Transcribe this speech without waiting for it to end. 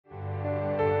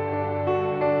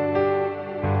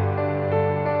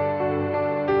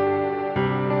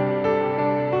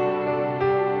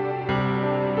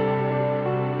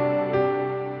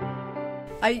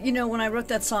When I wrote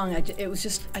that song, I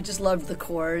just loved the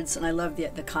chords, and I loved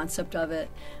the concept of it.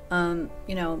 I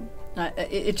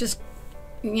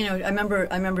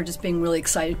remember just being really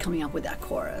excited coming up with that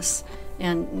chorus,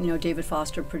 and David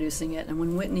Foster producing it. And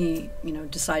when Whitney,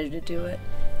 decided to do it,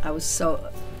 I was so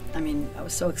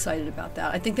excited about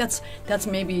that. I think that's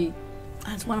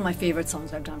one of my favorite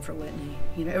songs I've done for Whitney.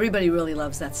 Everybody really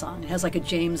loves that song. It has like a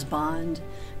James Bond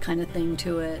kind of thing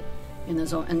to it.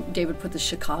 And David put the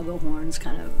Chicago horns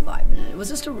kind of vibe in it. It was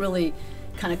just a really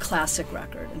kind of classic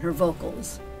record, and her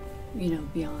vocals,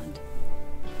 beyond.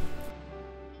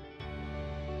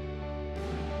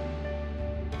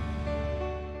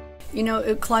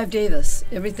 Clive Davis.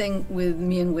 Everything with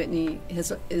me and Whitney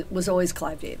it was always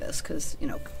Clive Davis, because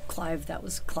Clive, that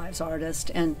was Clive's artist,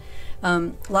 and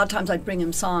a lot of times I'd bring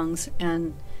him songs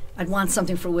and I'd want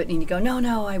something for Whitney, and he'd go,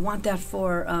 no, I want that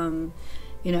for.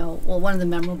 One of the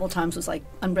memorable times was like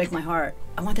Unbreak My Heart.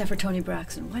 I want that for Toni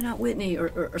Braxton. Why not Whitney,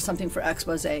 or something for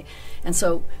Expose? And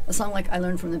so a song like I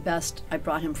Learned From the Best, I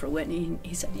brought him for Whitney, and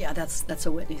he said, yeah, that's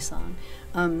a Whitney song.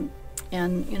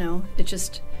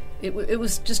 It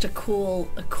was just a cool,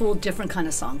 different kind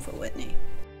of song for Whitney.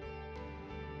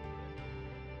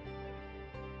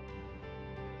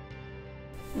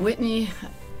 Whitney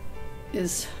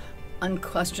is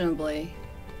unquestionably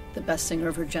the best singer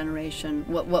of her generation.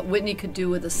 What Whitney could do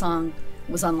with a song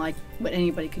was unlike what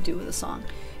anybody could do with a song.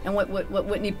 And what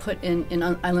Whitney put in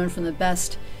I Learned From the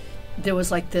Best, there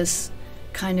was like this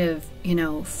kind of,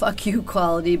 fuck you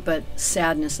quality, but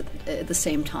sadness at the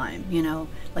same time,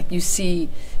 Like you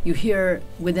hear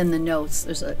within the notes,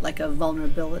 there's like a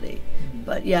vulnerability,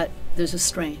 but yet there's a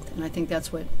strength. And I think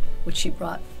that's what she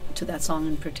brought to that song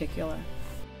in particular.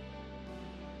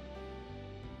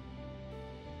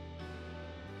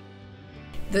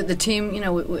 The team,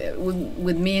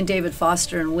 with me and David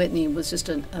Foster and Whitney was just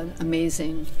an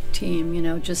amazing team.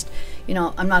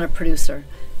 I'm not a producer,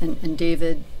 and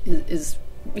David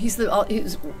he's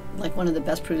like one of the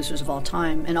best producers of all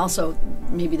time, and also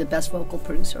maybe the best vocal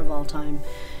producer of all time.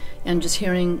 And just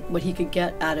hearing what he could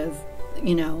get out of,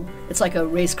 it's like a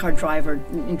race car driver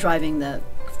driving the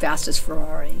fastest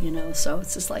Ferrari, So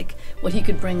it's just like what he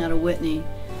could bring out of Whitney,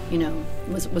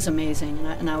 was amazing,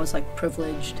 and I was like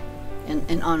privileged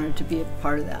and honored to be a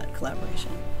part of that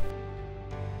collaboration.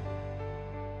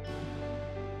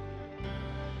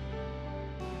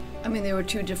 I mean, there were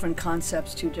two different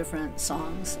concepts, two different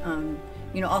songs.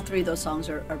 All three of those songs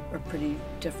are pretty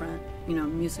different,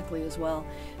 musically as well.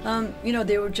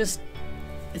 They were just,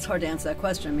 it's hard to answer that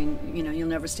question. I mean, You'll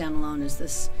Never Stand Alone is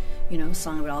this,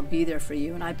 song about I'll be there for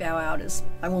you, and I bow out as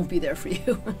I won't be there for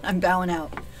you. I'm bowing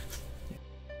out.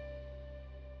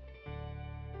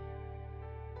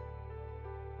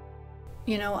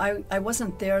 I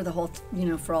wasn't there the whole,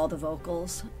 for all the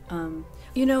vocals. I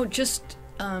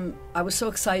was so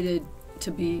excited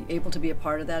to be able to be a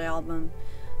part of that album.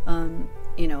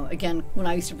 Again, when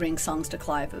I used to bring songs to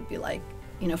Clive, it would be like,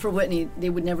 for Whitney, they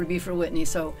would never be for Whitney.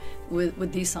 So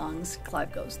with these songs,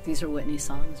 Clive goes, these are Whitney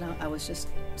songs. And I was just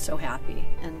so happy.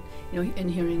 And, and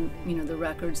hearing, the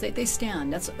records, they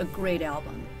stand. That's a great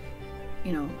album.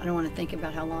 I don't want to think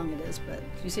about how long it is, but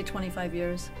did you say 25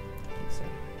 years? I think so.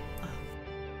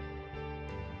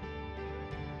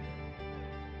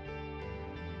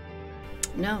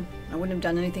 No, I wouldn't have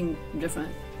done anything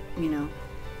different.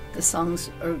 The songs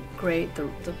are great, the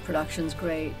production's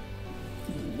great.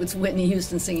 It's Whitney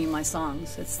Houston singing my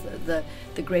songs. It's the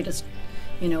greatest,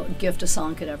 gift a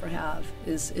song could ever have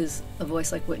is a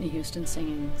voice like Whitney Houston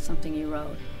singing something you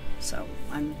wrote. So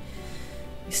I'm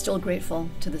still grateful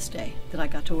to this day that I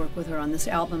got to work with her on this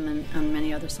album and on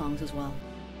many other songs as well.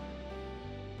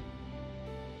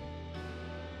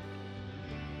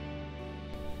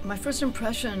 My first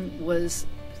impression was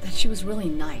that she was really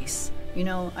nice.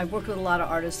 I've worked with a lot of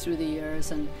artists through the years,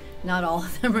 and not all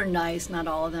of them are nice. Not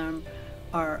all of them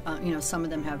are, some of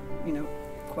them have,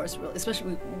 of course, really,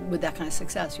 especially with that kind of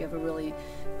success, you have a really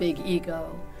big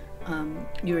ego.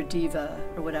 You're a diva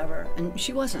or whatever. And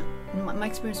she wasn't. In my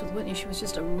experience with Whitney, she was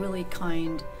just a really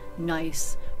kind,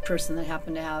 nice person that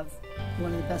happened to have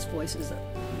one of the best voices,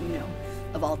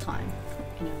 of all time.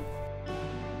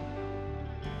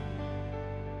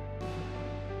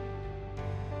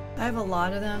 I have a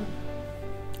lot of them.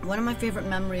 One of my favorite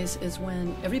memories is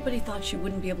when everybody thought she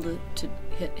wouldn't be able to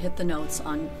hit the notes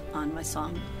on my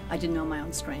song, I Didn't Know My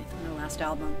Own Strength, on her last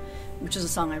album, which is a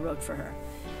song I wrote for her.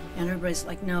 And everybody's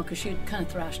like, no, because she had kind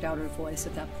of thrashed out her voice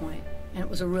at that point. And it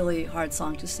was a really hard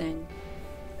song to sing.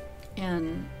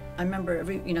 And I remember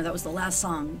that was the last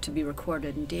song to be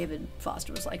recorded, and David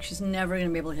Foster was like, she's never going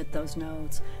to be able to hit those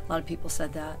notes. A lot of people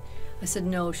said that. I said,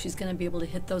 no, she's going to be able to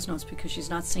hit those notes because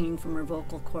she's not singing from her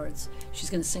vocal cords.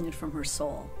 She's going to sing it from her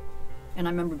soul. And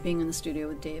I remember being in the studio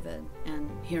with David and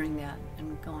hearing that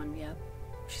and going, yep,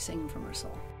 she's singing from her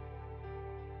soul.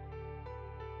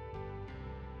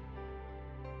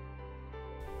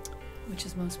 Which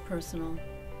is most personal?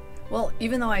 Well,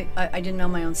 even though I didn't know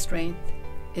my own strength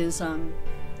is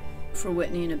for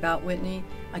Whitney and about Whitney,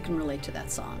 I can relate to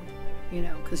that song,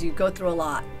 because you go through a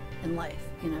lot in life,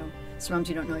 sometimes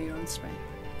you don't know your own strength.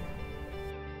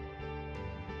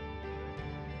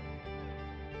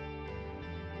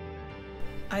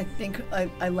 I think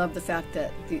I love the fact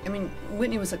that,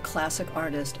 Whitney was a classic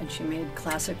artist, and she made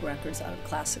classic records out of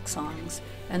classic songs,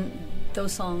 and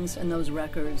those songs and those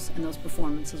records and those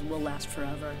performances will last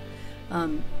forever.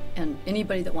 And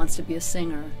anybody that wants to be a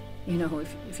singer,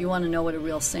 if you want to know what a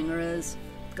real singer is,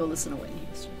 go listen to Whitney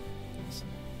Houston.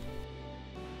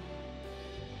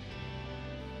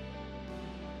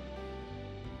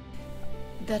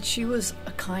 That she was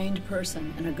a kind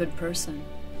person and a good person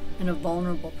and a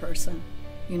vulnerable person.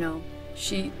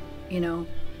 She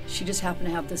just happened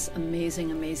to have this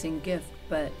amazing, amazing gift,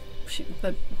 but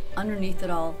underneath it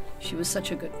all, she was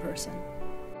such a good person.